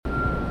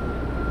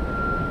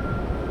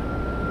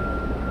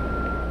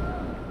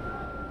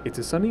It's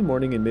a sunny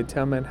morning in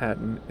Midtown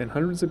Manhattan, and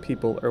hundreds of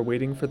people are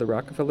waiting for the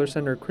Rockefeller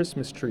Center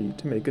Christmas tree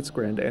to make its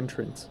grand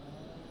entrance.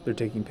 They're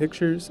taking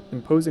pictures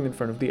and posing in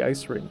front of the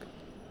ice rink.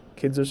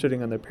 Kids are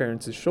sitting on their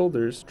parents'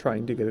 shoulders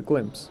trying to get a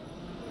glimpse.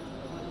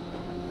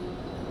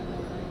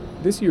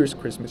 This year's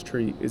Christmas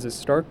tree is a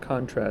stark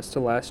contrast to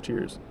last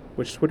year's,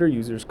 which Twitter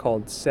users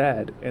called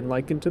sad and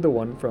likened to the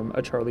one from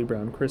A Charlie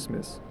Brown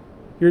Christmas.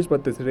 Here's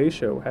what the Today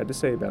Show had to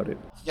say about it.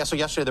 Yeah, so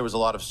yesterday there was a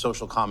lot of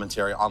social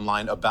commentary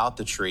online about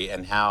the tree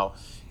and how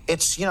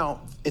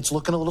it's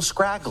looking a little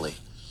scraggly.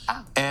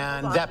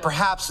 And that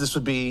perhaps this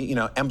would be,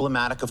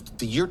 emblematic of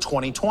the year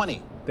 2020.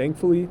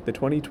 Thankfully, the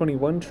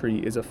 2021 tree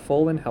is a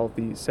full and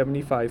healthy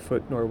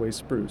 75-foot Norway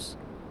spruce.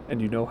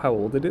 And you know how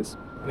old it is?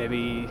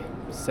 Maybe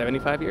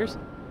 75 years?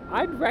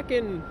 I'd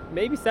reckon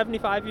maybe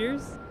 75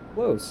 years.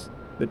 Close.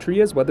 The tree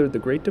has weathered the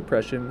Great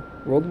Depression,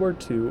 World War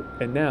II,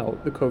 and now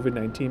the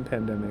COVID-19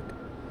 pandemic.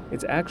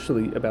 It's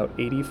actually about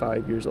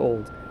 85 years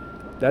old.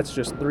 That's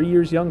just 3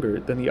 years younger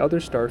than the other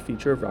star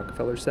feature of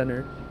Rockefeller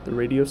Center, the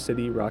Radio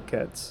City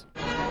Rockettes.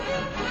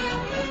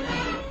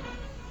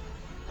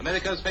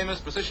 America's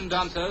famous precision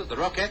dancers, the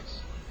Rockettes,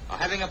 are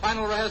having a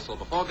final rehearsal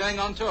before going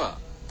on tour.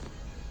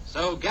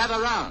 So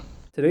gather round.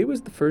 Today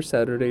was the first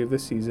Saturday of the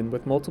season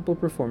with multiple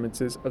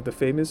performances of the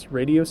famous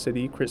Radio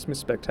City Christmas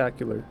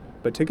Spectacular,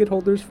 but ticket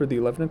holders for the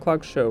 11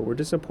 o'clock show were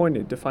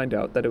disappointed to find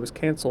out that it was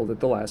canceled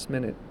at the last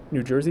minute.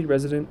 New Jersey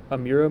resident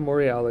Amira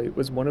Moriale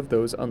was one of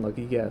those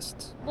unlucky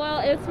guests. Well,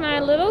 it's my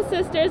little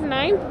sister's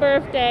 9th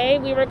birthday.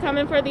 We were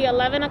coming for the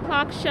 11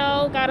 o'clock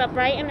show, got up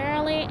bright and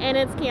early, and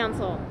it's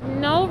canceled.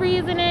 No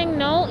reasoning,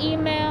 no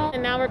email,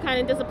 and now we're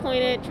kind of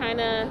disappointed trying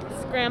to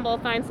scramble,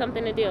 find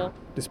something to do.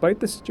 Despite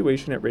the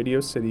situation at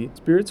Radio City,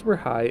 spirits were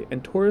high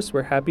and tourists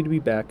were happy to be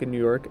back in New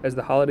York as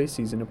the holiday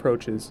season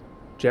approaches.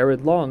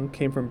 Jared Long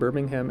came from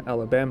Birmingham,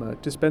 Alabama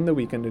to spend the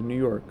weekend in New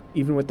York.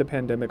 Even with the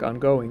pandemic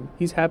ongoing,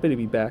 he's happy to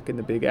be back in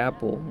the Big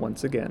Apple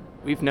once again.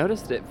 We've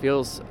noticed it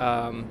feels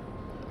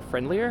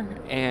friendlier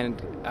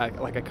and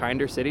like a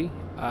kinder city.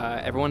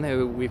 Everyone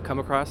who we've come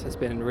across has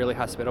been really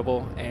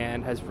hospitable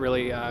and has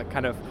really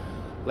kind of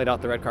laid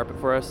out the red carpet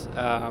for us,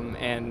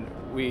 and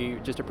we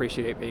just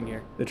appreciate being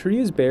here. The tree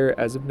is bare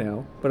as of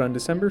now, but on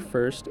December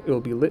 1st, it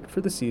will be lit for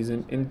the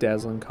season in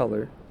dazzling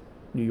color.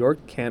 New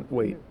York can't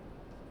wait.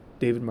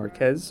 David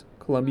Marquez,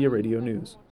 Columbia Radio News.